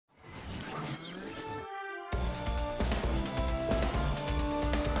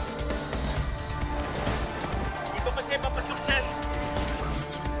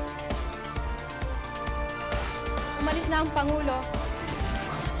ang Pangulo.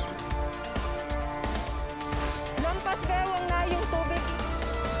 Lampas bewang na yung tubig.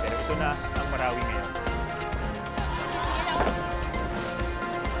 Pero ito na ang Marawi ngayon.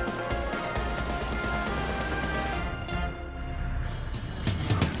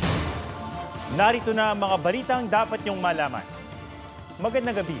 Narito na ang mga balitang dapat niyong malaman.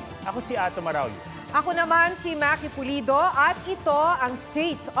 Magandang gabi. Ako si Ato Marawi. Ako naman si Maki Pulido at ito ang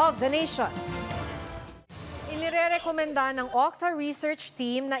State of the Nation. Inirerekomenda ng OCTA Research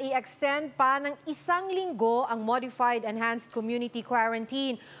Team na i-extend pa ng 1 linggo ang Modified Enhanced Community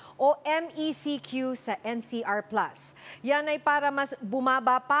Quarantine o MECQ sa NCR Plus. Yan ay para mas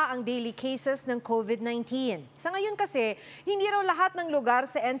bumaba pa ang daily cases ng COVID-19. Sa ngayon kasi, hindi raw lahat ng lugar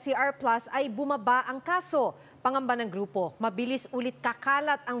sa NCR Plus ay bumaba ang kaso. Pangamba ng grupo, mabilis ulit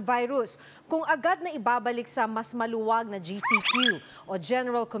kakalat ang virus kung agad na ibabalik sa mas maluwag na GCQ o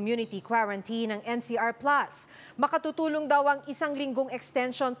General Community Quarantine ng NCR Plus. Makatutulong daw ang 1 linggong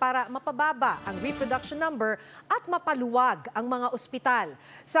extension para mapababa ang reproduction number at mapaluwag ang mga ospital.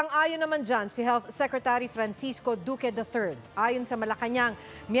 Sang-ayon naman dyan si Health Secretary Francisco Duque III. Ayon sa Malacanang,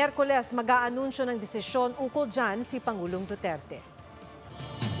 Miyerkules mag-aanunsyo ng desisyon ukol dyan si Pangulong Duterte.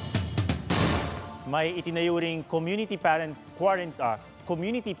 May itinayuring community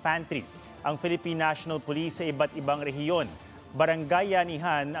pantry ang Philippine National Police sa iba't ibang rehiyon.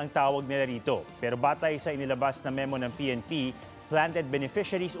 Barangayanihan ang tawag nila rito. Pero batay sa inilabas na memo ng PNP, planted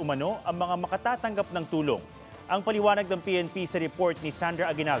beneficiaries umano ang mga makatatanggap ng tulong. Ang paliwanag ng PNP sa report ni Sandra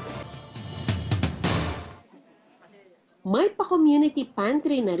Aguinaldo. May pa-community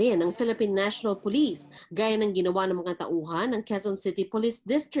pantry na rin ang Philippine National Police, gaya ng ginawa ng mga tauhan ng Quezon City Police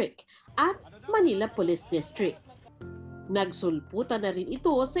District at Manila Police District. Nagsulputan na rin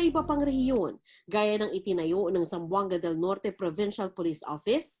ito sa iba pang rehiyon, gaya ng itinayo ng Zamboanga del Norte Provincial Police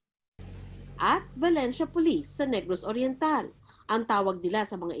Office at Valencia Police sa Negros Oriental. Ang tawag nila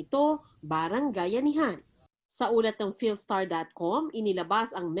sa mga ito, Barangayanihan. Sa ulat ng philstar.com,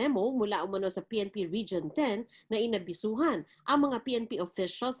 inilabas ang memo mula umano sa PNP Region 10 na inabisuhan ang mga PNP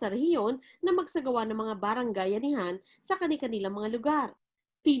officials sa rehiyon na magsagawa ng mga barangayanihan sa kani-kanilang mga lugar.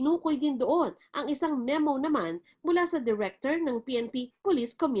 Tinukoy din doon ang isang memo naman mula sa Director ng PNP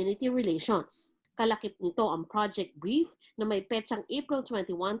Police Community Relations. Kalakip nito ang project brief na may petsang April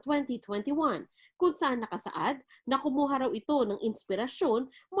 21, 2021 kung saan nakasaad na kumuha raw ito ng inspirasyon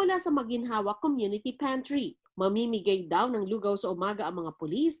mula sa Maginhawa Community Pantry. Mamimigay daw ng lugaw sa umaga ang mga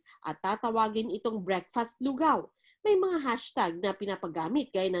pulis at tatawagin itong breakfast lugaw. May mga hashtag na pinapagamit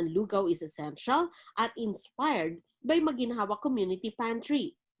gaya ng lugaw is essential at inspired by Maginhawa Community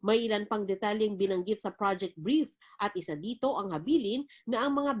Pantry. May ilan pang detalyeng binanggit sa project brief at isa dito ang habilin na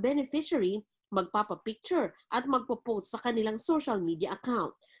ang mga beneficiary magpapapicture at magpo-post sa kanilang social media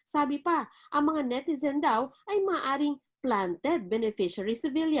account. Sabi pa, ang mga netizen daw ay maaaring planted beneficiary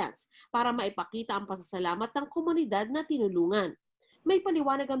civilians para maipakita ang pasasalamat ng komunidad na tinulungan. May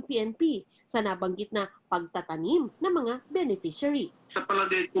paliwanag ang PNP sa nabanggit na pagtatanim ng mga beneficiary. Sa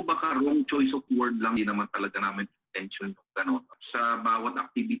palagay ko baka wrong choice of word lang, hindi naman talaga namin intention yung gano'n. Sa bawat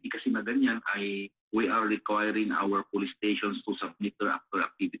activity kasi na ganyan ay we are requiring our police stations to submit their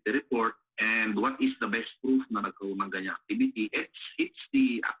activity report. And what is the best proof na nagkaroon ng ganyang activity? It's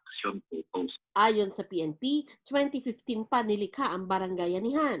the action photos. Ayon sa PNP, 2015 pa nilikha ang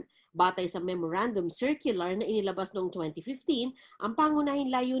Barangayanihan. Batay sa memorandum circular na inilabas noong 2015, ang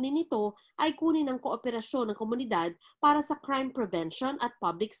pangunahing layunin nito ay kunin ang kooperasyon ng komunidad para sa crime prevention at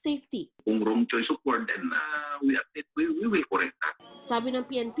public safety. Kung wrong choice of word, then we will correct that. Sabi ng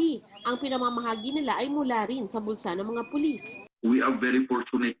PNP, ang pinamamahagi nila ay mula rin sa bulsa ng mga pulis. We are very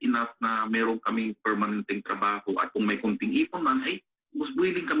fortunate enough na meron kaming permanenteng trabaho at kung may konting ipon man ay mas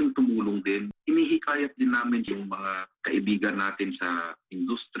willing kaming tumulong din. Inihikayat din namin yung mga kaibigan natin sa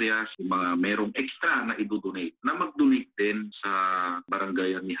industriya, yung mga merong extra na i-donate, na mag-donate din sa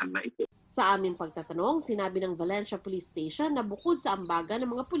barangayanihan na ito. Sa aming pagtatanong, sinabi ng Valencia Police Station na bukod sa ambaga ng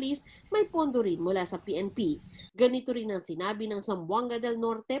mga pulis, may pondo rin mula sa PNP. Ganito rin ang sinabi ng Zamboanga del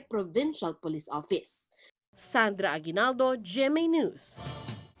Norte Provincial Police Office. Sandra Aguinaldo, GMA News.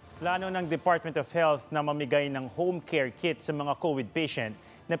 Plano ng Department of Health na mamigay ng home care kit sa mga COVID patient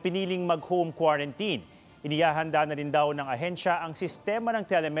na piniling mag-home quarantine. Inihahanda na rin daw ng ahensya ang sistema ng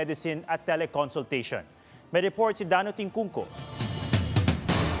telemedicine at teleconsultation. May report si Dano Tingkungko.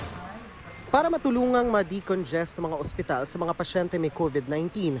 Para matulungang ma-decongest ang mga ospital sa mga pasyente may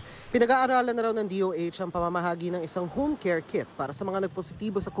COVID-19, pinag-aaralan na raw ng DOH ang pamamahagi ng isang home care kit para sa mga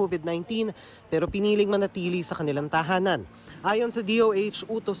nagpositibo sa COVID-19 pero piniling manatili sa kanilang tahanan. Ayon sa DOH,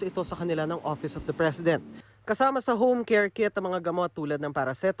 utos ito sa kanila ng Office of the President. Kasama sa home care kit ang mga gamot tulad ng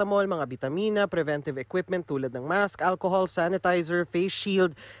paracetamol, mga bitamina, preventive equipment tulad ng mask, alcohol, sanitizer, face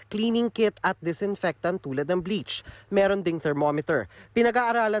shield, cleaning kit at disinfectant tulad ng bleach. Meron ding thermometer.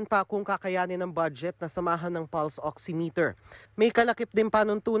 Pinag-aaralan pa kung kakayanin ng budget na samahan ng pulse oximeter. May kalakip din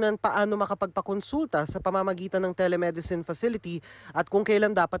panuntunan paano makapagpakonsulta sa pamamagitan ng telemedicine facility at kung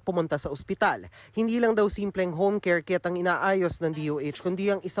kailan dapat pumunta sa ospital. Hindi lang daw simpleng home care kit ang inaayos ng DOH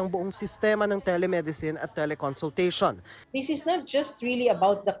kundi ang isang buong sistema ng telemedicine at teleconsultation. This is not just really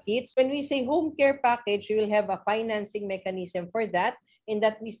about the kits. When we say home care package, we will have a financing mechanism for that, and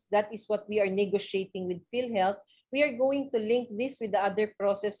that is what we are negotiating with PhilHealth. We are going to link this with the other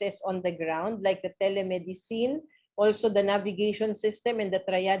processes on the ground, like the telemedicine, also the navigation system and the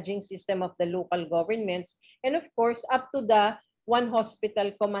triaging system of the local governments, and of course, up to the one hospital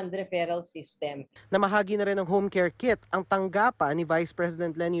command referral system. Namahagi na rin ng home care kit ang tanggapan ni Vice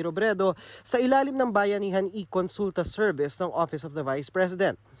President Leni Robredo sa ilalim ng Bayanihan e-consulta service ng Office of the Vice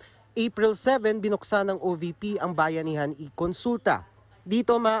President. April 7, binuksan ng OVP ang Bayanihan e-consulta.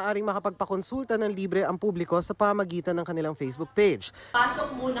 Dito maaaring makapagpakonsulta ng libre ang publiko sa pamagitan ng kanilang Facebook page.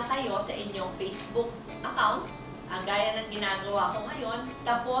 Pasok muna kayo sa inyong Facebook account, ang gaya ng ginagawa ko ngayon,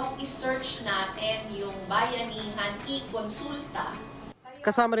 tapos i-search natin yung Bayanihan e-consulta.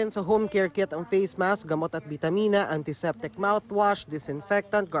 Kasama rin sa home care kit ang face mask, gamot at bitamina, antiseptic mouthwash,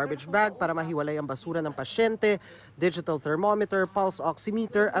 disinfectant, garbage bag para mahiwalay ang basura ng pasyente, digital thermometer, pulse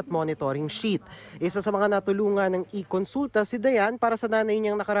oximeter at monitoring sheet. Isa sa mga natulungan ng e-consulta si Dayan para sa nanay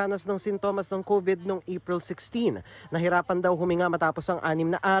niyang nakaranas ng sintomas ng COVID noong April 16. Nahirapan daw huminga matapos ang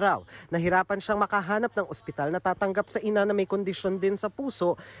 6 na araw. Nahirapan siyang makahanap ng ospital na tatanggap sa ina na may kondisyon din sa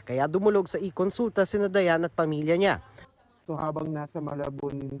puso, kaya dumulog sa e-consulta sina Dayan at pamilya niya. So habang nasa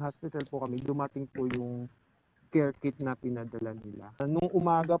Malabon Hospital po kami, dumating po yung care kit na pinadala nila. Nung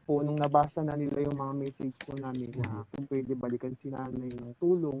umaga po, nung nabasa na nila yung mga message po namin na kung pwede balikan si nanay ng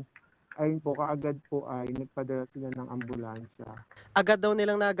tulong, ayun po, kaagad po ay nagpadala sila ng ambulansya. Agad daw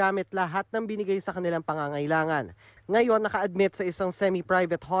nilang nagamit lahat ng binigay sa kanilang pangangailangan. Ngayon, naka-admit sa isang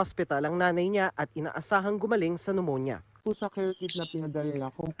semi-private hospital ang nanay niya at inaasahang gumaling sa pneumonia. Po sa care kit na pinadala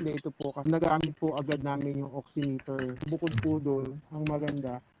nila, kompleto po kasi nagamit po agad namin yung oximeter. Bukod po doon, ang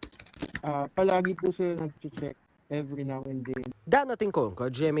maganda, palagi po sila nag-check every now and then. Dano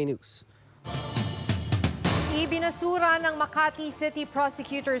Tingkongko, GMA News. Ibinasura ng Makati City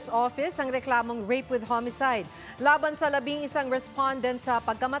Prosecutor's Office ang reklamong rape with homicide laban sa 11 respondent sa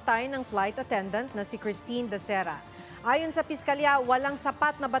pagkamatay ng flight attendant na si Christine Dacera. Ayon sa piskalya, walang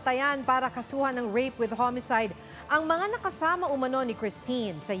sapat na batayan para kasuhan ng rape with homicide ang mga nakasama umano ni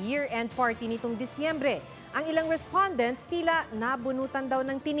Christine sa year-end party nitong Disyembre. Ang ilang respondents tila nabunutan daw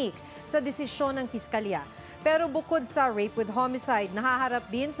ng tinik sa desisyon ng piskalya. Pero bukod sa rape with homicide, nahaharap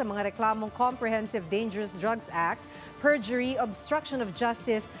din sa mga reklamong Comprehensive Dangerous Drugs Act, perjury, obstruction of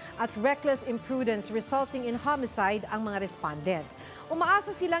justice at reckless imprudence resulting in homicide ang mga respondent.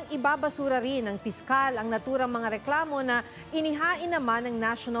 Umaasa silang ibabasura rin ng piskal ang naturang mga reklamo na inihain naman ng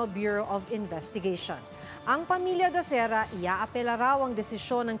National Bureau of Investigation. Ang pamilya Dacera, iaapela raw ang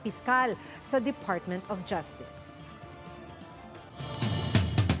desisyon ng piskal sa Department of Justice.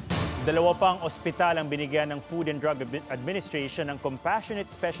 2 pang ospital ang binigyan ng Food and Drug Administration ng Compassionate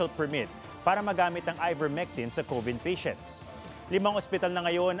Special Permit para magamit ang ivermectin sa COVID patients. 5 ospital na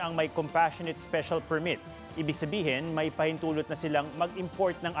ngayon ang may Compassionate Special Permit. Ibig sabihin, may pahintulot na silang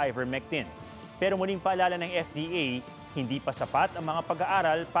mag-import ng ivermectin. Pero muling paalala ng FDA, hindi pa sapat ang mga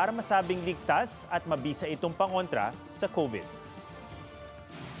pag-aaral para masabing ligtas at mabisa itong pangontra sa COVID.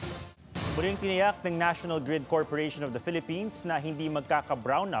 Muling tiniyak ng National Grid Corporation of the Philippines na hindi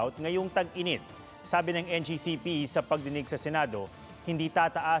magkaka-brownout ngayong tag-init. Sabi ng NGCP sa pagdinig sa Senado, hindi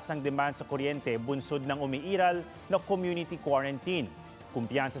tataas ang demand sa kuryente bunsod ng umiiral na community quarantine.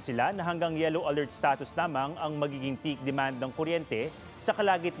 Kumpiyansa sila na hanggang yellow alert status lamang ang magiging peak demand ng kuryente sa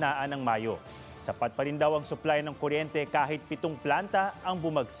kalagitnaan ng Mayo. Sapat pa rin daw ang supply ng kuryente kahit 7 planta ang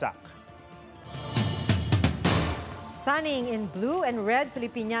bumagsak. Stunning in blue and red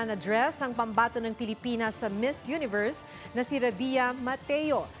Filipiniana dress ang pambato ng Pilipinas sa Miss Universe na si Rabia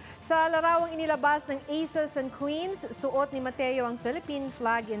Mateo. Sa larawang inilabas ng Aces and Queens, suot ni Mateo ang Philippine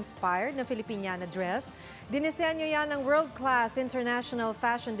flag-inspired na Filipiniana dress. Dinisenyo yan ng world-class international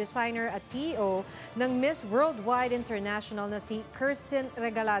fashion designer at CEO ng Miss Worldwide International na si Kirsten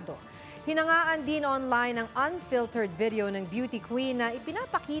Regalado. Hinangaan din online ang unfiltered video ng beauty queen na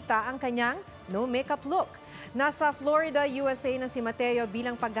ipinapakita ang kanyang no makeup look. Nasa Florida, USA na si Mateo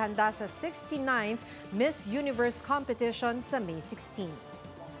bilang paghahanda sa 69th Miss Universe competition sa May 16.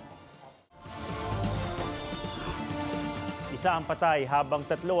 Isa ang patay habang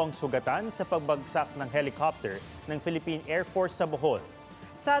 3 ang sugatan sa pagbagsak ng helicopter ng Philippine Air Force sa Bohol.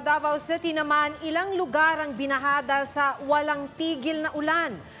 Sa Davao City naman, ilang lugar ang binahada sa walang tigil na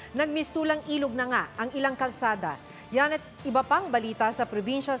ulan. Nagmistulang ilog na nga ang ilang kalsada. Yan at iba pang balita sa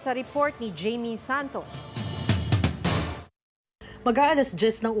probinsya sa report ni Jamie Santos. Mag-aalas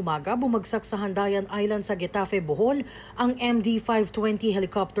 10 ng umaga, bumagsak sa Handayan Island sa Getafe, Bohol, ang MD-520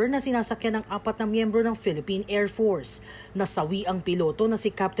 helicopter na sinasakyan ng 4 na miyembro ng Philippine Air Force. Nasawi ang piloto na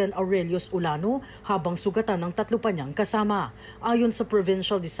si Captain Aurelius Ulano habang sugatan ng 3 pa niyang kasama. Ayon sa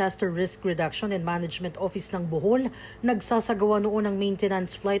Provincial Disaster Risk Reduction and Management Office ng Bohol, nagsasagawa noon ng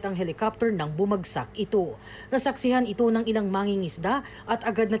maintenance flight ang helicopter nang bumagsak ito. Nasaksihan ito ng ilang mangingisda at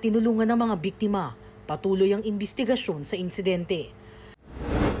agad na tinulungan ng mga biktima. Patuloy ang investigasyon sa insidente.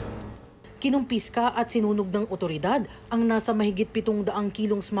 Kinumpiska at sinunog ng otoridad ang nasa mahigit 700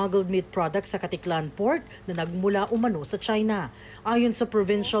 kilong smuggled meat products sa Katiklan Port na nagmula umano sa China. Ayon sa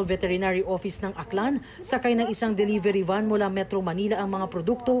Provincial Veterinary Office ng Aklan, sakay ng isang delivery van mula Metro Manila ang mga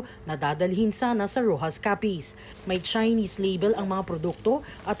produkto na dadalhin sana sa Rojas Capiz. May Chinese label ang mga produkto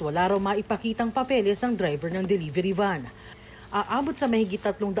at wala raw maipakitang papeles ang driver ng delivery van. Aabot sa mahigit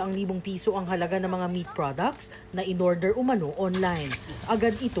 300,000 piso ang halaga ng mga meat products na in-order umano online.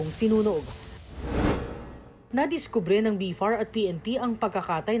 Agad itong sinunog. Nadiskubre ng BFAR at PNP ang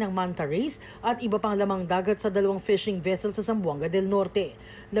pagkakatay ng manta rays at iba pang lamang dagat sa 2 fishing vessels sa Zamboanga del Norte.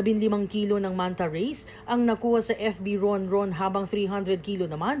 15 kilo ng manta rays ang nakuha sa FB Ron habang 300 kilo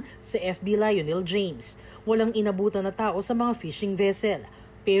naman sa FB Lionel James. Walang inabutan na tao sa mga fishing vessel.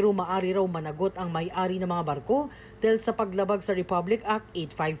 Pero maari raw managot ang may-ari ng mga barko dahil sa paglabag sa Republic Act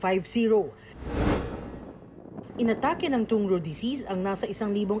 8550. Inatake ng tungro disease ang nasa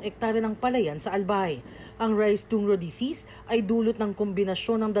 1,000 ektarya ng palayan sa Albay. Ang rice tungro disease ay dulot ng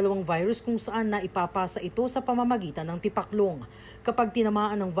kombinasyon ng 2 virus kung saan naipapasa ito sa pamamagitan ng tipaklong. Kapag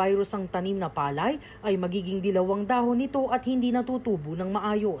tinamaan ng virus ang tanim na palay, ay magiging dilawang dahon nito at hindi natutubo ng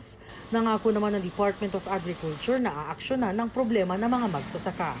maayos. Nangako naman ng Department of Agriculture na aaksyonan ng problema ng mga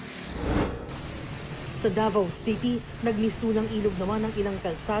magsasaka. Sa Davao City, nagmistulang ilog naman ang ilang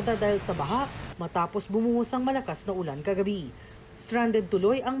kalsada dahil sa baha matapos bumuhos ang malakas na ulan kagabi. Stranded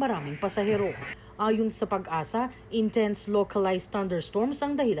tuloy ang maraming pasahero. Ayon sa Pag-asa, intense localized thunderstorms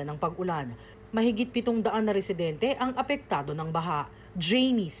ang dahilan ng pag-ulan. Mahigit 700 na residente ang apektado ng baha.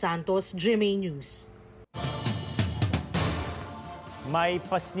 Jamie Santos, GMA News. May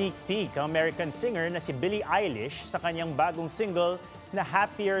pa-sneak peek ang American singer na si Billie Eilish sa kanyang bagong single na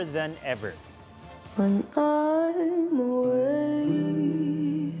Happier Than Ever. When I'm away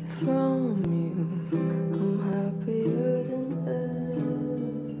from you, I'm happier than ever.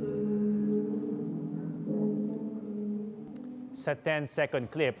 Sa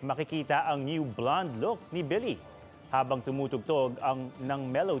 10-second clip, makikita ang new blonde look ni Billie habang tumutugtog ng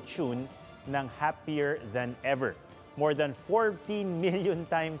mellow tune ng Happier Than Ever. More than 14 million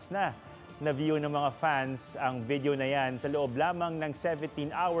times na na-view ng mga fans ang video na yan sa loob lamang ng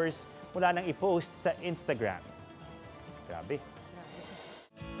 17 hours mula nang i-post sa Instagram. Grabe.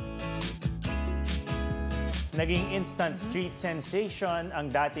 Naging instant street sensation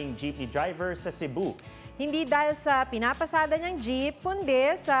ang dating jeepney driver sa Cebu. Hindi dahil sa pinapasada niyang jeep,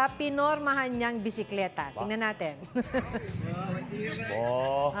 kundi sa pinormahan niyang bisikleta. Tingnan natin.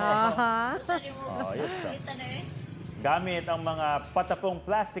 Yes, gamit ang mga patapong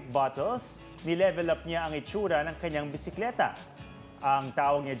plastic bottles, nilevel up niya ang itsura ng kanyang bisikleta. Ang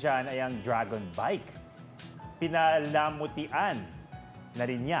tawag niya dyan ay ang Dragon Bike. Pinalamutian na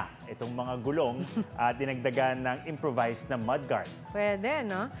rin niya itong mga gulong at dinagdagan ng improvised na mudguard. Pwede,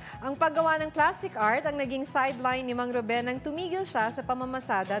 no? Ang paggawa ng plastic art ang naging sideline ni Mang Ruben nang tumigil siya sa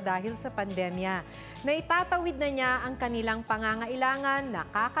pamamasada dahil sa pandemya. Naitatawid na niya ang kanilang pangangailangan,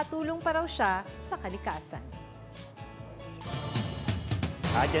 nakakatulong pa raw siya sa kalikasan.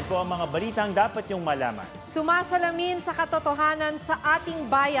 At yan po ang mga balitang dapat yung malaman. Sumasalamin sa katotohanan sa ating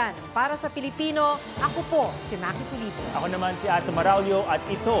bayan. Para sa Pilipino, ako po si Maki Pulido. Ako naman si Ato Maraulio at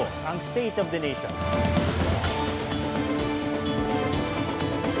ito ang State of the Nation.